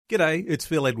G'day, it's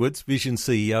Phil Edwards, Vision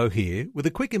CEO here, with a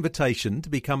quick invitation to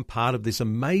become part of this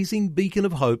amazing beacon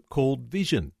of hope called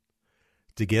Vision.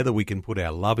 Together we can put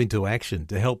our love into action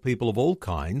to help people of all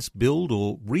kinds build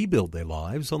or rebuild their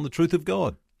lives on the truth of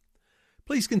God.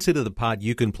 Please consider the part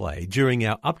you can play during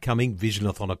our upcoming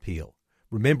Visionathon appeal,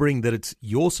 remembering that it's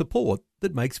your support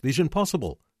that makes Vision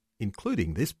possible,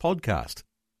 including this podcast.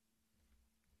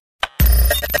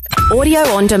 Audio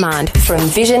on demand from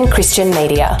Vision Christian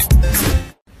Media.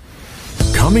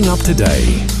 Coming up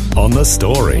today on The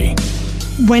Story.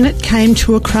 When it came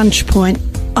to a crunch point,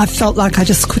 I felt like I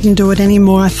just couldn't do it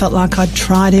anymore. I felt like I'd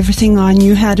tried everything I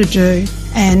knew how to do,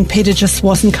 and Peter just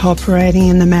wasn't cooperating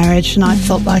in the marriage, and I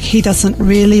felt like he doesn't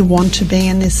really want to be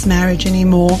in this marriage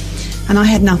anymore, and I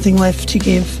had nothing left to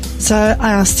give. So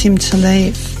I asked him to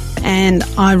leave, and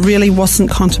I really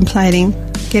wasn't contemplating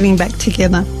getting back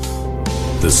together.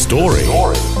 The Story.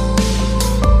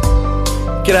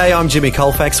 G'day, I'm Jimmy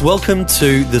Colfax. Welcome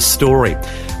to The Story.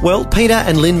 Well, Peter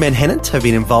and Lynn Menhennitt have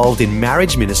been involved in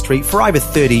marriage ministry for over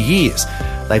 30 years.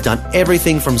 They've done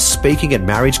everything from speaking at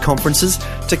marriage conferences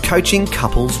to coaching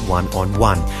couples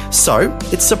one-on-one. So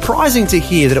it's surprising to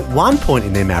hear that at one point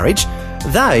in their marriage,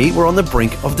 they were on the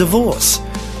brink of divorce.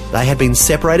 They had been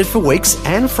separated for weeks,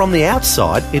 and from the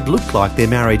outside, it looked like their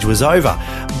marriage was over.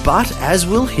 But as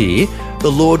we'll hear,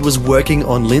 the Lord was working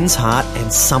on Lynn's heart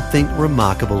and something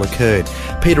remarkable occurred.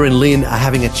 Peter and Lynn are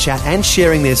having a chat and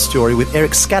sharing their story with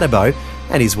Eric Scatterbo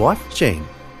and his wife, Jean.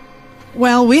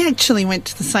 Well, we actually went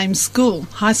to the same school,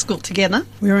 high school together.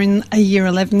 We were in a year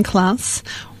 11 class.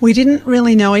 We didn't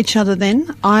really know each other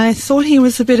then. I thought he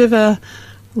was a bit of a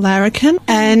larrikin,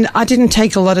 and I didn't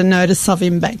take a lot of notice of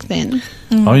him back then.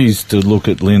 I used to look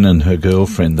at Lynn and her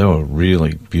girlfriend. They were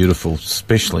really beautiful,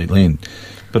 especially Lynn.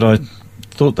 But I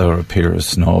thought they were a pair of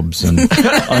snobs, and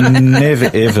I never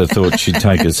ever thought she'd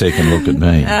take a second look at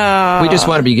me. We just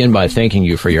want to begin by thanking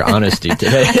you for your honesty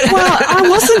today. Well, I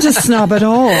wasn't a snob at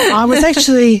all. I was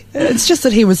actually, it's just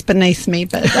that he was beneath me,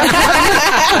 but...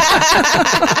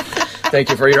 Thank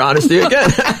you for your honesty again.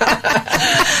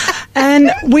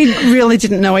 And we really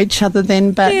didn't know each other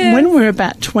then, but when we were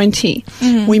about 20,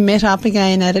 we met up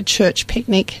again at a church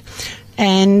picnic,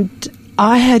 and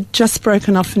I had just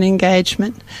broken off an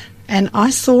engagement. And I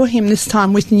saw him this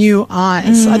time with new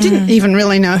eyes. I didn't even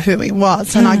really know who he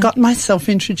was, and I got myself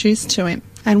introduced to him.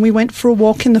 And we went for a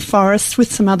walk in the forest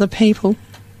with some other people.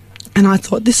 And I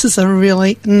thought, this is a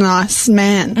really nice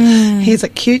man. He's a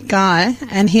cute guy,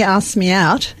 and he asked me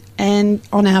out. And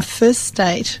on our first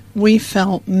date, we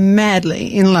fell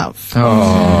madly in love.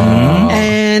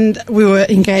 And we were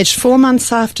engaged 4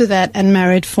 months after that and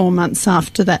married 4 months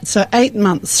after that. So 8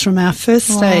 months from our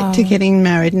first date to getting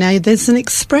married. Now, there's an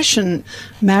expression,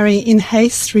 marry in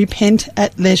haste, repent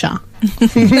at leisure.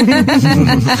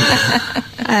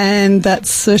 And that's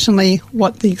certainly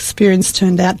what the experience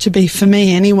turned out to be for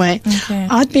me anyway. Okay.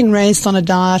 I'd been raised on a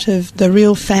diet of the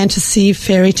real fantasy,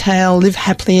 fairy tale, live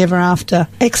happily ever after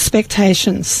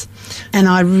expectations. And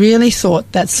I really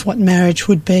thought that's what marriage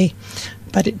would be.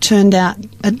 But it turned out,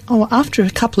 after a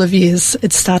couple of years,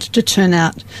 it started to turn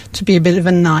out to be a bit of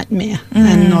a nightmare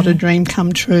and not a dream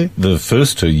come true. The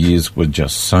first 2 years were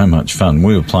just so much fun.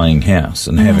 We were playing house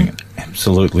and having an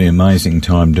absolutely amazing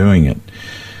time doing it.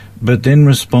 But then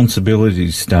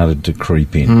responsibilities started to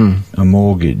creep in. A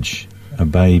mortgage, a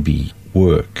baby,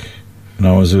 work. And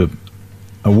I was a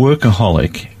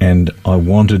workaholic, and I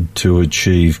wanted to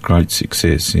achieve great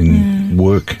success in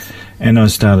work. And I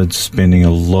started spending a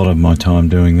lot of my time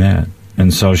doing that and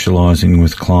socialising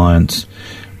with clients,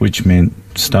 which meant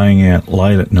staying out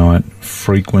late at night,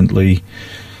 frequently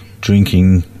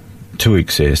drinking to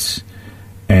excess,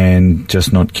 and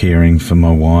just not caring for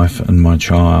my wife and my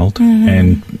child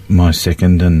and my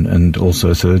second and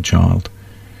also third child.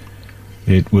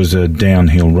 It was a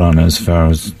downhill run as far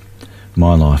as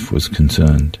my life was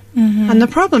concerned. And the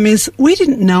problem is we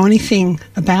didn't know anything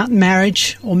about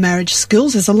marriage or marriage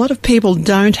skills, as a lot of people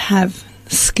don't have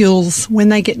skills. When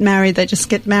they get married, they just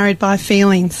get married by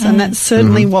feelings, and that's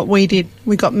certainly what we did.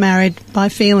 We got married by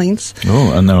feelings.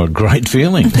 Oh, and they were great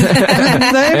feelings.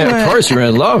 Of course, you're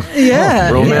in love.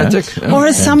 Yeah. Romantic. Yeah. Or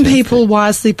as some people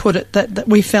wisely put it, that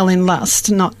we fell in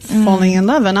lust, not falling in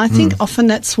love. And I think often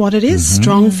that's what it is,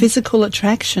 strong physical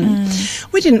attraction.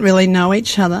 We didn't really know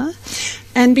each other.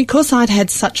 And because I'd had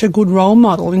such a good role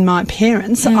model in my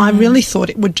parents, I really thought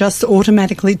it would just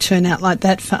automatically turn out like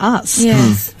that for us.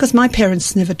 Yes. Because my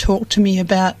parents never talked to me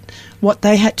about what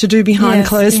they had to do behind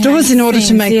closed doors in order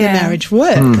to make the marriage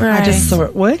work. I just saw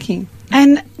it working.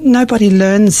 And nobody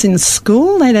learns in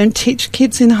school. They don't teach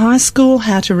kids in high school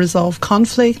how to resolve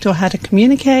conflict or how to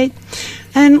communicate.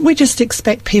 And we just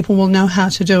expect people will know how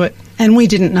to do it. And we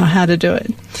didn't know how to do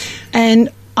it. And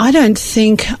I don't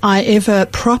think I ever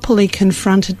properly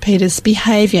confronted Peter's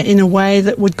behaviour in a way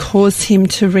that would cause him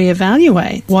to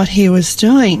reevaluate what he was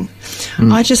doing.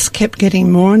 I just kept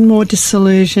getting more and more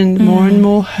disillusioned, more and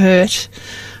more hurt,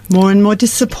 more and more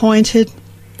disappointed.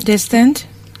 Distant?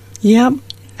 Yep.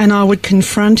 And I would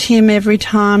confront him every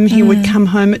time he would come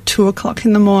home at 2 o'clock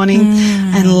in the morning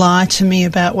and lie to me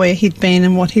about where he'd been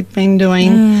and what he'd been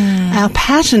doing. Our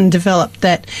pattern developed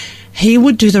that he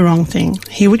would do the wrong thing.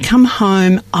 He would come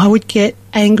home, I would get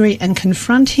angry and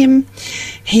confront him.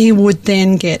 He would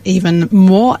then get even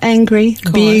more angry,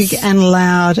 big and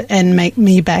loud, and make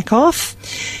me back off.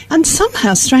 And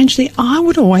somehow, strangely, I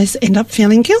would always end up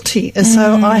feeling guilty, as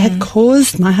though I had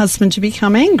caused my husband to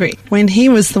become angry when he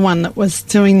was the one that was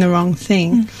doing the wrong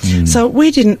thing. So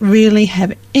we didn't really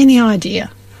have any idea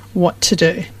what to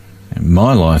do.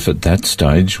 My life at that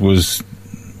stage was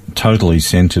totally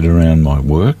centred around my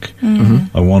work.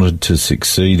 I wanted to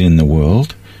succeed in the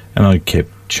world, and I kept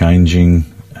changing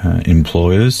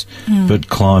employers, but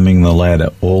climbing the ladder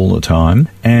all the time.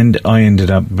 And I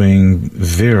ended up being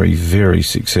very, very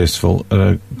successful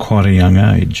at quite a young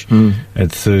age.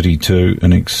 At 32,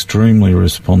 an extremely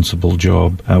responsible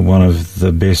job, one of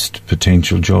the best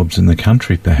potential jobs in the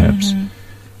country, perhaps.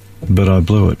 But I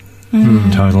blew it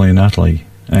totally and utterly.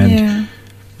 And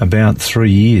about 3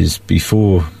 years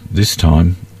before this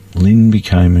time, Lynn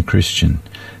became a Christian.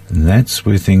 And that's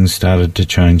where things started to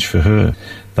change for her.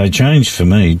 They changed for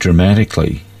me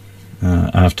dramatically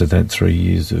after that 3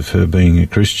 years of her being a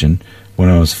Christian, when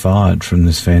I was fired from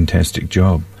this fantastic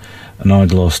job. And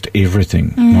I'd lost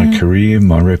everything, my career,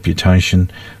 my reputation,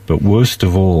 but worst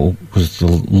of all was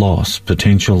the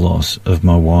potential loss of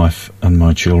my wife and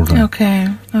my children. Okay.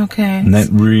 And that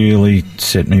really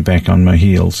set me back on my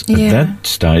heels. At that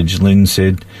stage, Lynn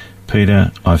said,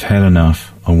 "Peter, I've had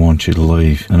enough. I want you to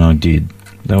leave." And I did.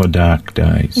 They were dark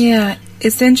days. Yeah,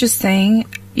 it's interesting.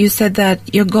 You said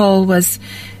that your goal was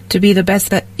to be the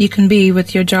best that you can be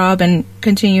with your job and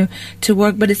continue to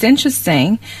work. But it's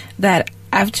interesting that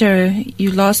after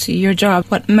you lost your job,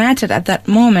 what mattered at that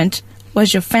moment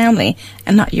was your family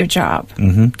and not your job.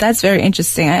 That's very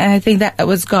interesting. I think that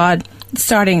was God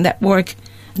starting that work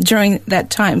during that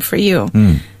time for you.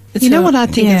 You know what I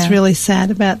think is really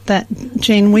sad about that,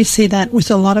 Jean? We see that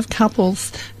with a lot of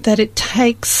couples, that it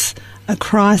takes a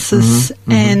crisis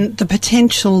and the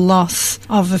potential loss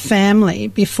of a family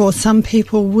before some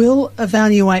people will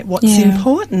evaluate what's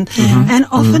important. And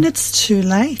often it's too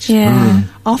late.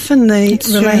 Often the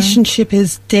relationship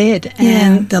is dead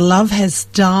and the love has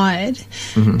died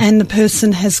and the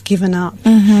person has given up.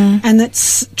 And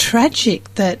it's tragic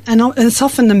and it's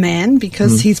often the man,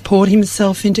 because he's poured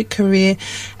himself into career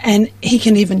and he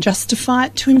can even justify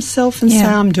it to himself and say,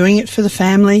 I'm doing it for the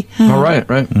family. All right.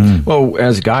 Well,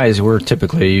 as guys, we're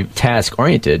typically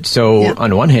task-oriented. So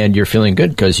on one hand, you're feeling good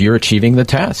because you're achieving the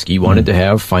task. You wanted to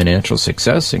have financial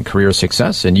success and career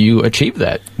success, and you achieved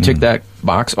that. Tick that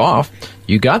box off.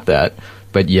 You got that,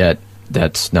 but yet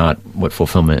that's not what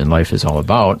fulfillment in life is all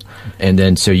about. And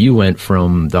then so you went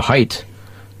from the height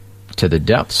to the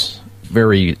depths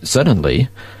very suddenly,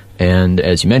 and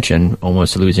as you mentioned,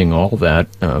 almost losing all that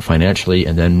financially,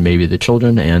 and then maybe the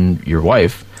children and your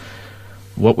wife.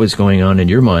 What was going on in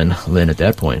your mind, Lynn, at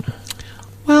that point?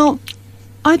 Well,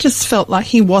 I just felt like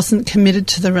he wasn't committed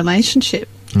to the relationship.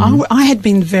 I had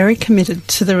been very committed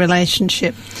to the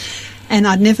relationship, and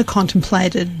I'd never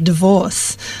contemplated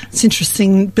divorce. It's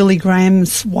interesting, Billy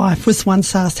Graham's wife was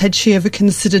once asked, had she ever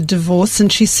considered divorce?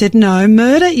 And she said, no.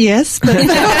 Murder, yes. But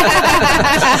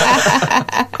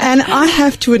and I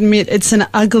have to admit, it's an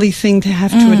ugly thing to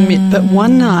have to admit, but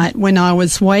one night when I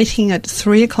was waiting at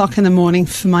 3 o'clock in the morning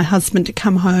for my husband to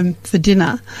come home for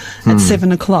dinner at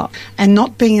 7 o'clock and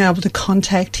not being able to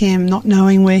contact him, not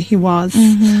knowing where he was,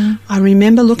 I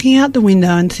remember looking out the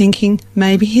window and thinking,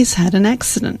 maybe he's had an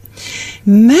accident.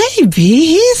 Maybe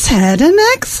he's had an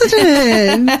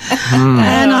accident.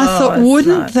 And I thought,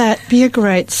 wouldn't that be a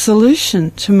great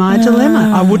solution to my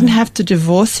dilemma? I wouldn't have to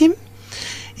divorce him.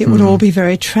 It would all be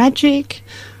very tragic.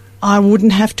 I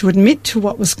wouldn't have to admit to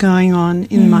what was going on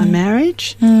in my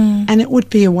marriage, and it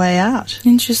would be a way out.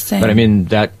 Interesting. But I mean,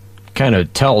 that kind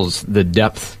of tells the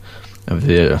depth of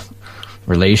the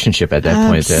relationship at that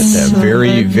point, that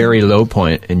very, very low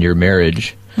point in your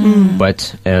marriage.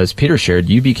 But as Peter shared,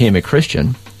 you became a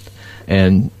Christian,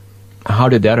 and how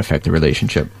did that affect the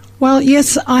relationship? Well,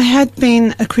 yes, I had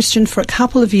been a Christian for a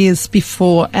couple of years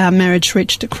before our marriage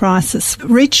reached a crisis,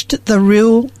 reached the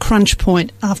real crunch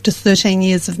point after 13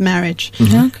 years of marriage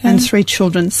and 3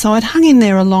 children. So I'd hung in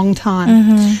there a long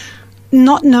time.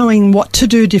 not knowing what to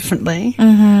do differently.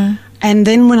 And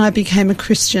then when I became a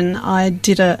Christian, I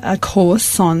did a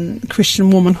course on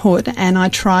Christian womanhood, and I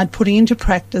tried putting into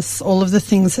practice all of the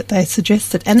things that they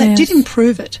suggested. And that did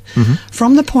improve it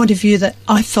from the point of view that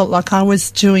I felt like I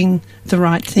was doing the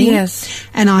right thing. Yes.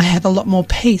 And I had a lot more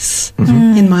peace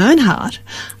in my own heart.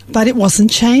 But it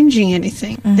wasn't changing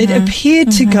anything. It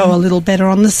appeared to go a little better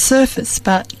on the surface,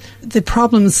 but the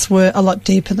problems were a lot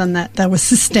deeper than that. They were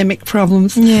systemic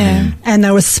problems, and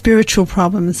they were spiritual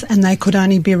problems, and they could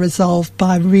only be resolved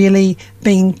by really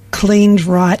being cleaned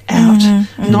right out,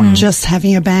 not just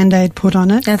having a Band-Aid put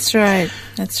on it. That's right.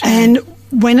 That's right. And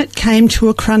when it came to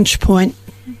a crunch point,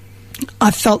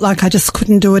 I felt like I just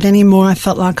couldn't do it anymore. I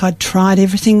felt like I'd tried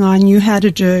everything I knew how to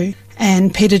do.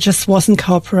 And Peter just wasn't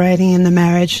cooperating in the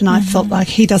marriage, and I felt like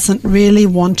he doesn't really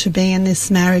want to be in this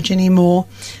marriage anymore,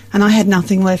 and I had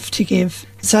nothing left to give.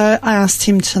 So I asked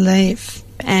him to leave,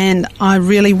 and I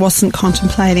really wasn't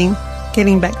contemplating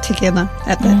getting back together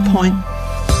at that point.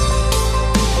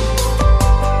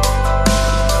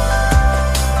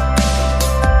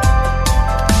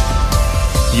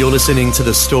 You're listening to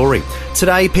The Story.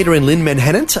 Today, Peter and Lynn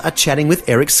Menhennitt are chatting with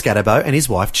Eric Scatterbo and his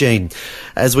wife, Jean.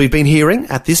 As we've been hearing,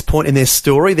 at this point in their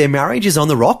story, their marriage is on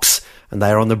the rocks and they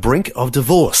are on the brink of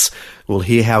divorce. We'll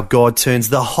hear how God turns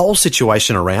the whole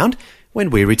situation around when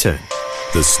we return.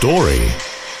 The Story.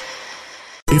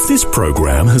 If this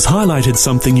program has highlighted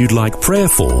something you'd like prayer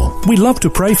for, we'd love to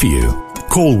pray for you.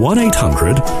 Call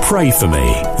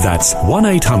 1-800-PRAY-FOR-ME. That's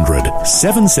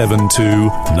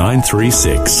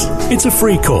 1-800-772-936. It's a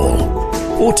free call.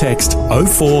 Or text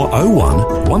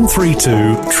 0401 132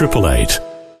 888.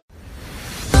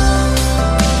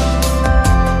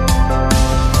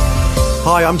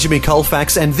 Hi, I'm Jimmy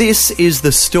Colfax, and this is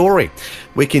The Story.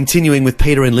 We're continuing with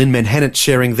Peter and Lynn Menhennitt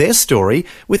sharing their story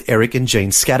with Eric and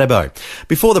Jean Scatterbo.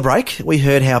 Before the break, we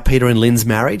heard how Peter and Lynn's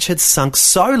marriage had sunk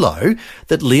so low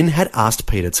that Lynn had asked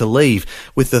Peter to leave,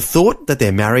 with the thought that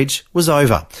their marriage was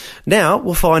over. Now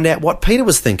we'll find out what Peter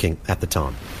was thinking at the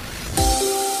time.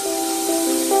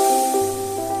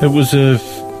 It was a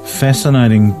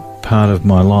fascinating part of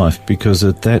my life, because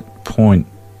at that point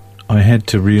I had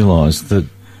to realise that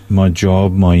my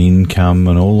job, my income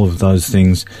and all of those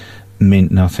things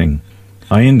meant nothing.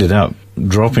 I ended up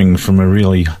dropping from a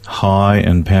really high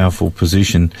and powerful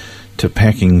position to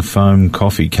packing foam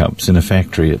coffee cups in a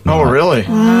factory at night. Oh, really?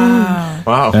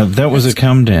 Wow. That was a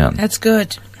come down. That's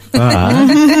good. But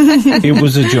it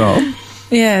was a job.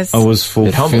 Yes. I was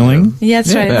fulfilling. Yeah,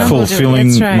 that's right. Fulfilling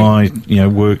that's right. my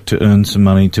work to earn some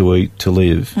money to eat, to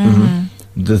live.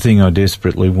 The thing I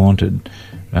desperately wanted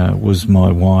was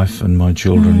my wife and my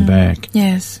children back.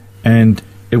 Yes. And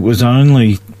it was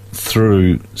only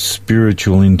through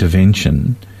spiritual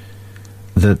intervention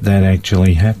that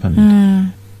actually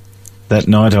happened. That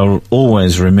night I'll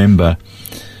always remember,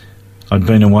 I'd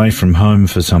been away from home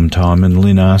for some time, and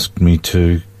Lynn asked me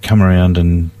to come around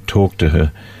and talk to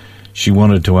her. She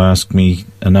wanted to ask me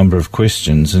a number of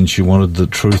questions, and she wanted the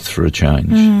truth for a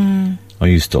change. I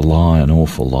used to lie an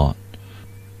awful lot.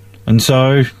 And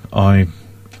so I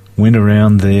went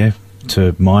around there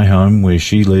to my home where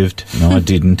she lived and I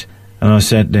didn't, and I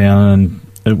sat down, and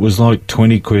it was like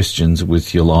 20 questions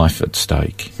with your life at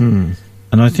stake. And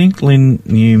I think Lynn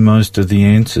knew most of the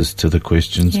answers to the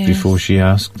questions before she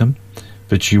asked them,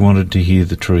 but she wanted to hear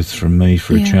the truth from me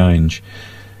for a change.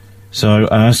 So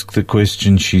ask the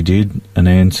questions she did and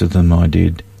answer them I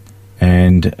did,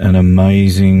 and an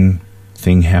amazing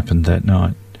thing happened that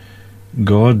night.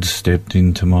 God stepped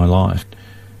into my life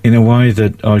in a way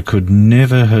that I could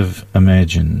never have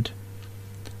imagined,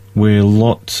 where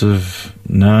lots of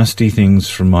nasty things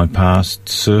from my past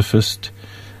surfaced.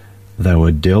 They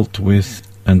were dealt with,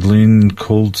 and Lynn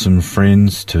called some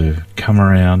friends to come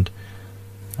around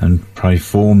and pray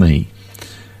for me.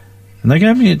 And they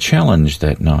gave me a challenge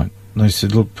that night. They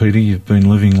said, look, Peter, you've been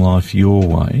living life your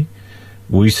way.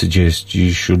 We suggest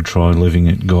you should try living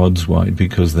it God's way,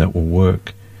 because that will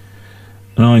work.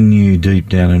 And I knew deep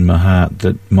down in my heart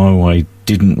that my way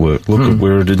didn't work. Look at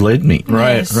where it had led me.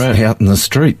 Right. Out in the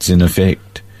streets, in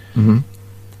effect. And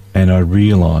I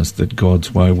realised that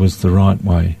God's way was the right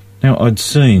way. Now, I'd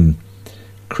seen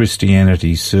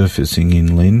Christianity surfacing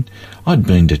in Lynn. I'd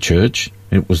been to church.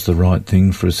 It was the right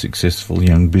thing for a successful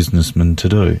young businessman to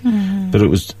do. But it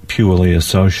was purely a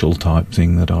social type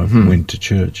thing that I went to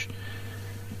church.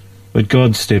 But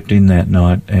God stepped in that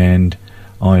night, and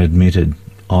I admitted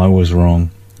I was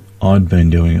wrong. I'd been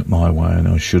doing it my way, and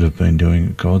I should have been doing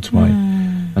it God's way.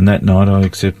 And that night I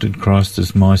accepted Christ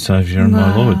as my Saviour and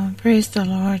my Lord. Praise the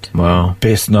Lord. Wow.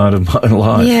 Best night of my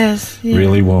life. Yes.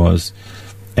 Really was.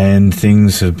 And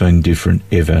things have been different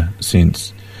ever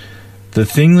since. The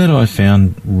thing that I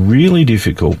found really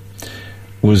difficult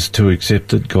was to accept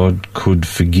that God could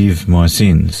forgive my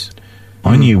sins.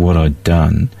 I knew what I'd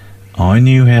done. I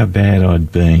knew how bad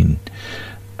I'd been.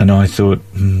 And I thought,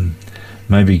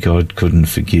 maybe God couldn't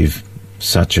forgive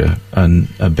such a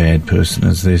bad person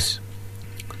as this.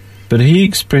 But he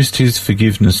expressed his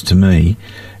forgiveness to me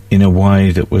in a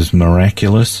way that was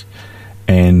miraculous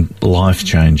and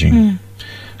life-changing.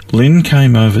 Lynn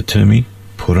came over to me,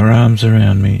 put her arms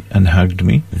around me and hugged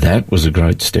me. That was a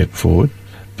great step forward.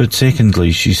 But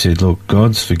secondly, she said, look,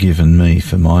 God's forgiven me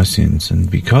for my sins, and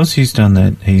because he's done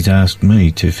that, he's asked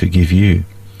me to forgive you.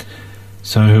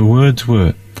 So her words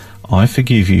were, I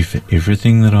forgive you for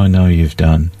everything that I know you've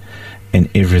done and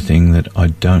everything that I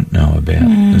don't know about.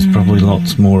 There's probably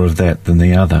lots more of that than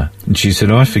the other. And she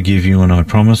said, I forgive you and I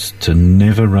promise to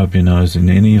never rub your nose in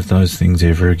any of those things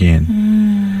ever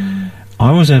again.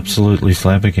 I was absolutely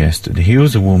flabbergasted. Here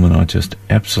was a woman I just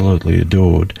absolutely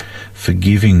adored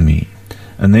forgiving me.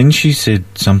 And then she said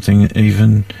something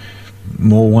even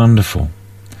more wonderful.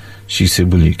 She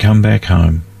said, will you come back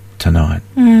home tonight?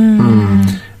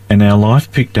 And our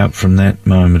life picked up from that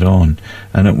moment on.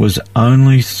 And it was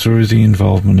only through the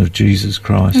involvement of Jesus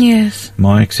Christ,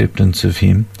 my acceptance of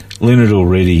him. Lynn had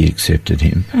already accepted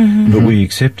him, but we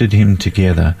accepted him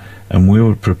together, and we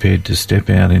were prepared to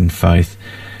step out in faith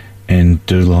and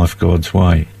do life God's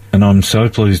way. And I'm so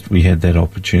pleased we had that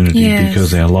opportunity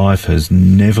because our life has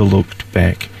never looked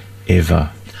back,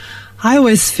 ever. I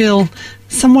always feel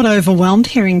somewhat overwhelmed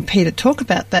hearing Peter talk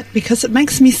about that because it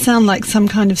makes me sound like some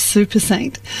kind of super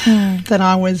saint that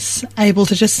I was able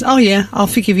to just, oh yeah, I'll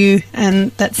forgive you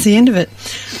and that's the end of it.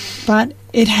 But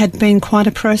it had been quite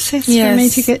a process for me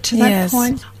to get to that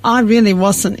point. I really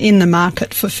wasn't in the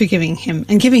market for forgiving him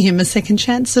and giving him a second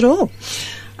chance at all.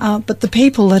 But the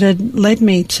people that had led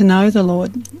me to know the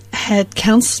Lord had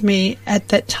counselled me at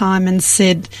that time and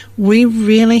said, we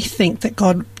really think that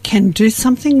God can do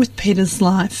something with Peter's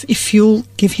life if you'll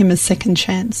give him a second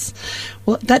chance.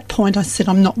 Well, at that point I said,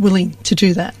 I'm not willing to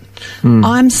do that.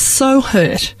 I'm so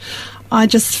hurt. I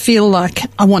just feel like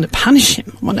I want to punish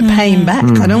him. I want to pay him back.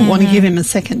 I don't want to give him a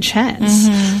second chance.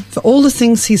 For all the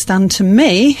things he's done to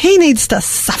me, he needs to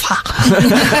suffer.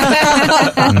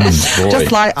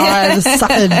 Just like I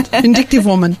suffered, vindictive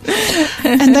woman.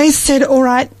 And they said, all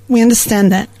right, we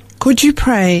understand that. Could you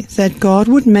pray that God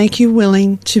would make you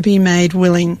willing to be made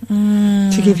willing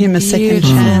to give him a second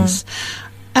chance?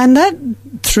 And that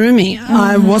threw me.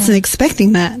 I wasn't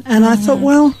expecting that. And I thought,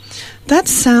 well, that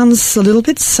sounds a little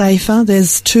bit safer.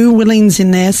 There's two willings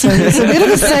in there, so there's a bit of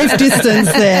a safe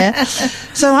distance there.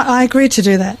 So I agreed to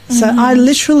do that. So I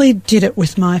literally did it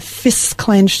with my fists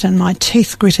clenched and my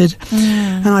teeth gritted.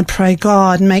 And I'd pray,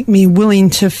 God, make me willing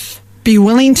to be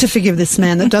willing to forgive this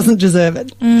man that doesn't deserve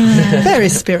it. Very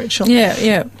spiritual.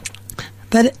 Yeah.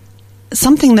 But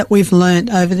something that we've learned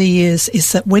over the years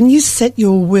is that when you set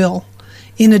your will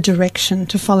in a direction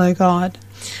to follow God,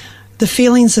 the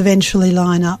feelings eventually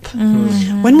line up.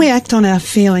 When we act on our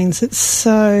feelings, it's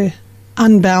so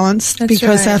unbalanced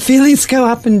because our feelings go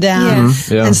up and down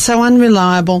and so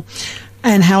unreliable.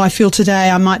 And how I feel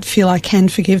today, I might feel I can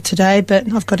forgive today,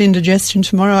 but I've got indigestion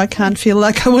tomorrow. I can't feel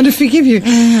like I want to forgive you.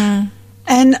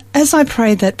 And as I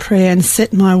prayed that prayer and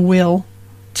set my will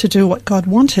to do what God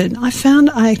wanted, I found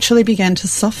I actually began to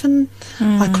soften.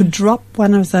 I could drop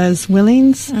one of those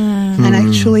willings and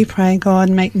actually pray, God,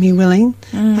 make me willing.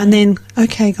 And then,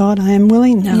 okay, God, I am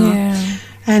willing now.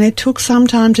 And it took some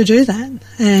time to do that.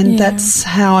 And that's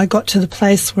how I got to the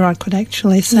place where I could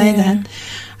actually say that.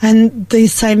 And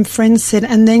these same friends said,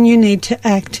 and then you need to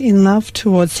act in love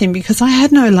towards him, because I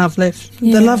had no love left.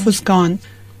 The love was gone.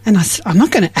 And I said, I'm not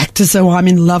going to act as though I'm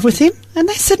in love with him. And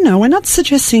they said, no, we're not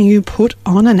suggesting you put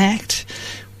on an act.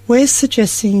 We're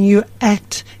suggesting you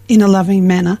act in a loving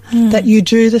manner, that you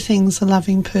do the things a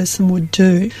loving person would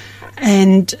do.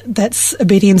 And that's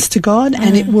obedience to God,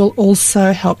 and it will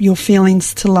also help your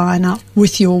feelings to line up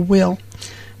with your will.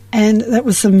 And that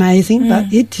was amazing,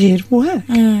 but it did work.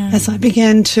 As I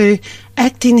began to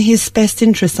act in his best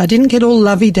interest. I didn't get all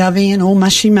lovey-dovey and all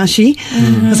mushy-mushy,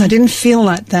 because I didn't feel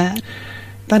like that.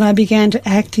 But I began to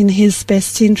act in his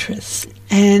best interest.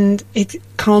 And it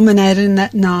culminated in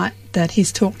that night that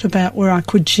he's talked about, where I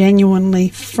could genuinely,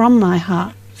 from my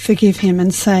heart, forgive him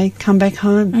and say, come back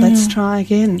home, let's try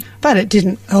again. But it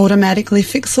didn't automatically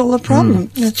fix all the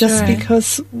problems just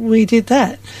because we did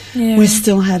that. We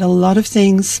still had a lot of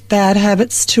things, bad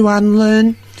habits to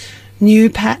unlearn, new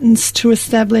patterns to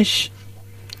establish.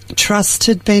 Trust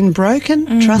had been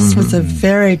broken. Trust was a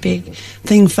very big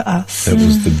thing for us. That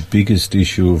was the biggest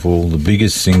issue of all. The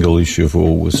biggest single issue of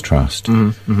all was trust.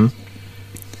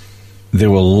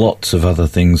 there were lots of other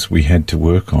things we had to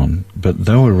work on, but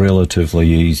they were relatively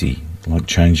easy, like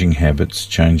changing habits,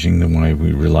 changing the way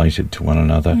we related to one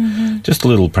another. Just a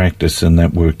little practice and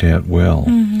that worked out well.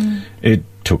 It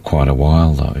took quite a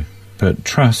while though, but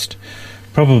trust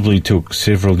probably took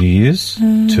several years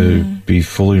to be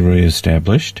fully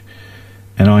re-established,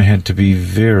 and I had to be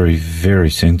very, very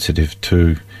sensitive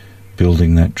to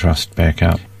building that trust back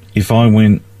up. If I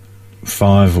went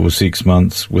 5 or 6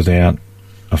 months without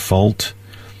a fault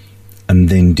and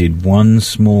then did one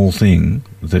small thing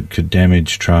that could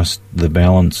damage trust, the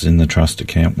balance in the trust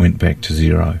account went back to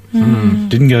zero.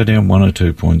 Didn't go down 1 or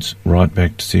 2 points, right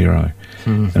back to zero.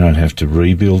 And I'd have to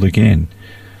rebuild again.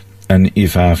 And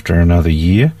if after another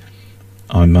year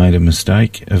I made a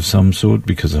mistake of some sort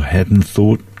because I hadn't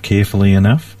thought carefully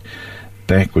enough,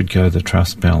 back would go the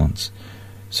trust balance.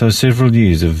 So several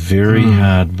years of very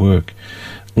hard work.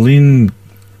 Lynn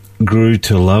grew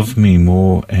to love me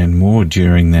more and more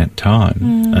during that time,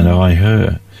 and I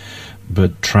her.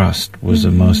 But trust was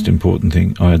the most important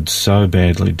thing. I had so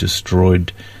badly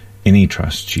destroyed any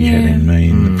trust she had in me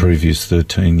in the previous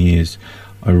 13 years.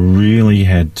 I really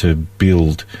had to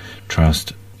build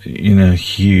trust in a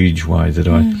huge way that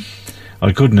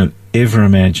I couldn't have ever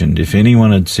imagined. If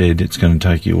anyone had said it's going to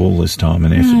take you all this time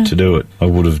and effort to do it, I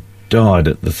would have died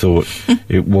at the thought.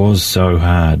 It was so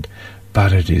hard,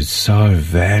 but it is so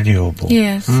valuable.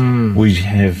 Yes. We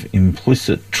have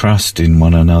implicit trust in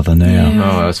one another now.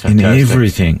 Oh, that's in fantastic.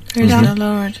 everything. Praise the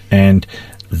Lord. And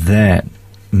that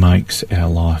makes our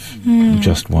life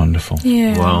just wonderful.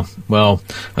 Yeah. Wow. Well,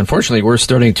 unfortunately, we're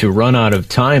starting to run out of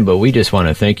time, but we just want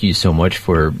to thank you so much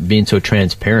for being so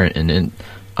transparent and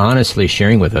honestly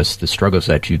sharing with us the struggles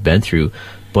that you've been through.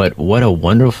 But what a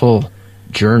wonderful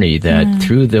journey that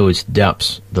through those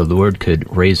depths, the Lord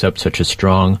could raise up such a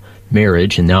strong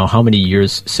marriage. And now, how many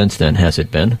years since then has it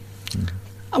been?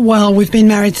 Well, we've been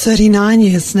married 39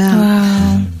 years now.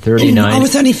 Wow. 39. I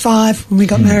was only 5 when we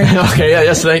got married. Okay,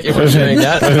 yes, thank you for sharing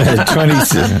that.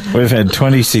 We've had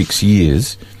 26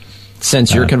 years.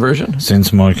 Since your conversion?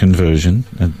 Since my conversion,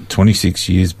 26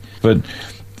 years. But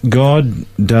God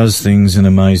does things in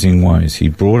amazing ways. He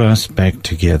brought us back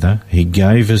together. He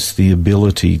gave us the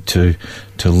ability to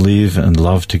live and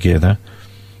love together.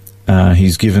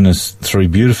 He's given us 3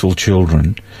 beautiful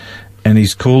children. And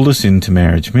he's called us into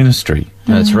marriage ministry.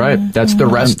 That's right. That's the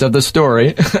rest of the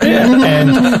story.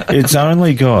 And it's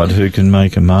only God who can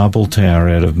make a marble tower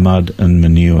out of mud and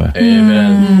manure.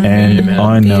 Amen. And Amen.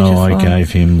 I know Beautiful. I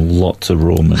gave him lots of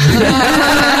raw material.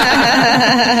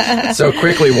 So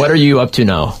quickly, what are you up to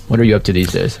now? What are you up to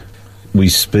these days? We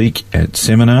speak at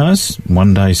seminars,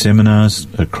 one-day seminars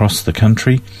across the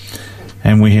country,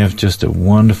 and we have just a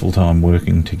wonderful time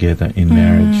working together in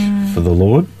marriage for the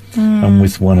Lord and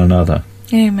with one another.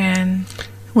 Amen.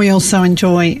 We also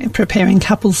enjoy preparing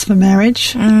couples for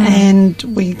marriage, and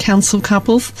we counsel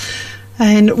couples.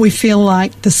 And we feel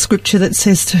like the scripture that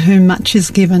says, to whom much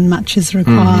is given, much is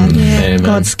required. Amen.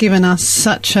 God's given us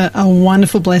such a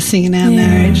wonderful blessing in our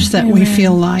marriage that we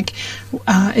feel like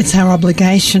it's our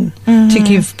obligation to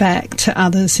give back to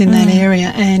others in that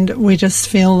area. And we just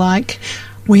feel like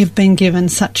we've been given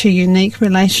such a unique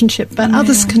relationship, but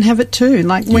others can have it too.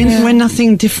 Like we're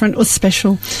nothing different or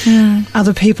special.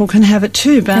 Other people can have it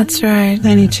too, but That's right.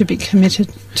 they need to be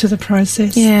committed to the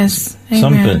process. Yes.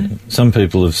 Amen. Some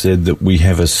people have said that we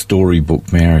have a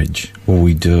storybook marriage. Well,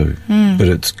 we do, but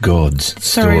it's God's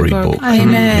storybook.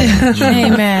 Amen.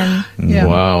 Amen. Yeah.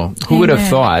 Wow. Who would have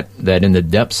Amen. thought that in the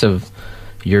depths of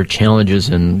your challenges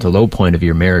and the low point of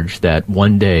your marriage, that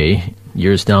one day,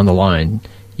 years down the line,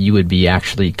 you would be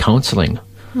actually counseling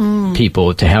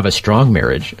people to have a strong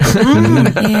marriage.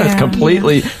 It's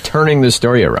completely turning the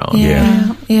story around.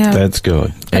 Yeah. That's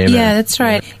good. Amen. Yeah, that's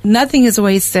right. Nothing is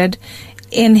wasted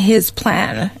in his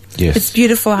plan. Yes. It's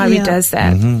beautiful how he does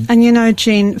that. And you know,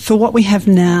 Jean, for what we have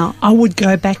now, I would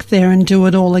go back there and do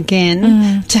it all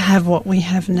again to have what we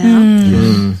have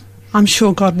now. I'm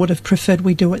sure God would have preferred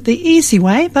we do it the easy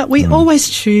way, but we always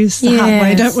choose the hard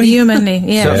way, don't we? Humanly,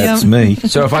 yeah. So that's me.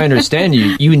 So if I understand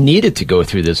you needed to go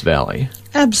through this valley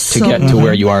to Absolutely. get to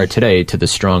where you are today, to the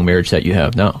strong marriage that you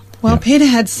have now. Well, Peter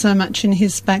had so much in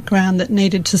his background that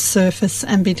needed to surface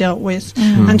and be dealt with.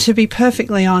 And to be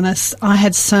perfectly honest, I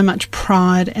had so much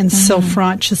pride and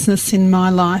self-righteousness in my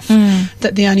life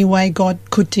that the only way God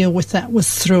could deal with that was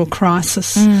through a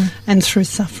crisis and through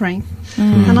suffering.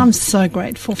 And I'm so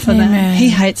grateful for that. He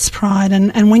hates pride,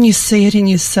 and when you see it in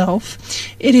yourself,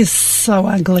 it is so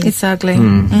ugly. It's ugly.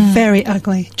 Very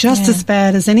ugly. Just as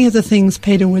bad as any of the things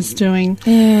Peter was doing.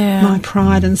 My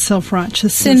pride and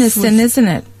self-righteousness. Sin is sin, isn't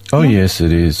it? Oh, yes,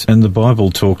 it is. And the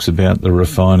Bible talks about the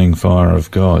refining fire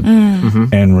of God.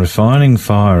 And refining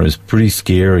fire is pretty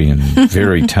scary and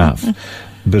very tough,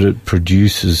 but it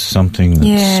produces something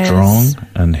that's strong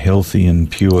and healthy and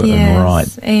pure and right.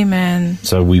 Amen.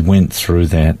 So we went through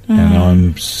that, and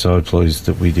I'm so pleased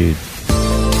that we did.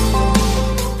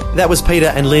 That was Peter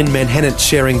and Lynn Menhennitt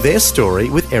sharing their story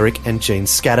with Eric and Jean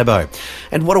Scatterbo.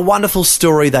 And what a wonderful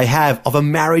story they have of a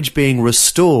marriage being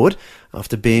restored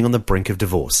after being on the brink of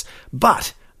divorce.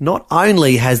 But not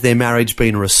only has their marriage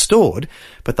been restored,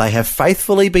 but they have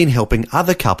faithfully been helping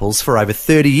other couples for over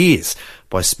 30 years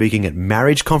by speaking at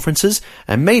marriage conferences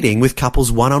and meeting with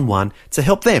couples one-on-one to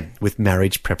help them with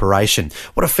marriage preparation.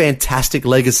 What a fantastic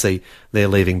legacy they're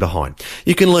leaving behind.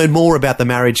 You can learn more about the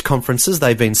marriage conferences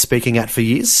they've been speaking at for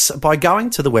years by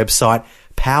going to the website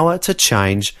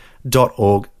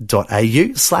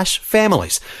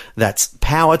powertochange.org.au/families. That's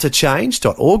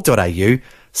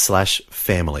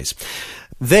powertochange.org.au/families.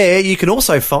 There, you can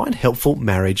also find helpful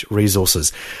marriage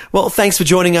resources. Well, thanks for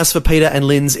joining us for Peter and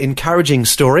Lynn's encouraging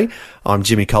story. I'm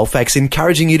Jimmy Colfax,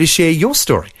 encouraging you to share your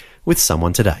story with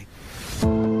someone today.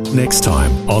 Next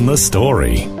time on The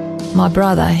Story. My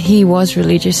brother, he was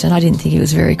religious and I didn't think he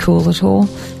was very cool at all,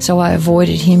 so I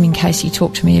avoided him in case he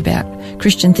talked to me about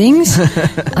Christian things.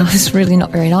 I was really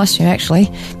not very nice to him, actually.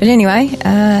 But anyway,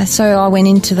 so I went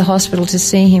into the hospital to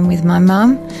see him with my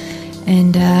mum.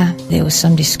 And there was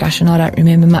some discussion. I don't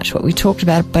remember much what we talked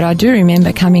about, but I do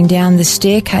remember coming down the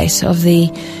staircase of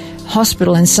the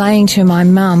hospital and saying to my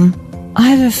mum, I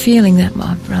have a feeling that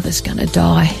my brother's going to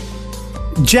die.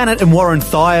 Janet and Warren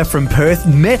Thayer from Perth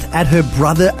met at her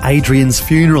brother Adrian's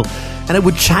funeral, and it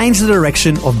would change the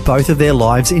direction of both of their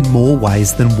lives in more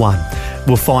ways than one.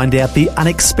 We'll find out the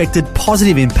unexpected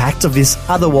positive impact of this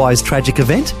otherwise tragic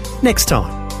event next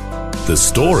time. The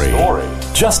Story.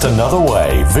 Just another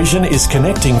way Vision is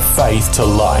connecting faith to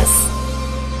life.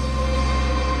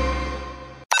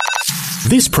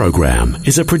 This program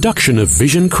is a production of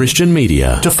Vision Christian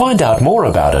Media. To find out more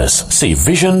about us, see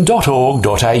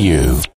vision.org.au.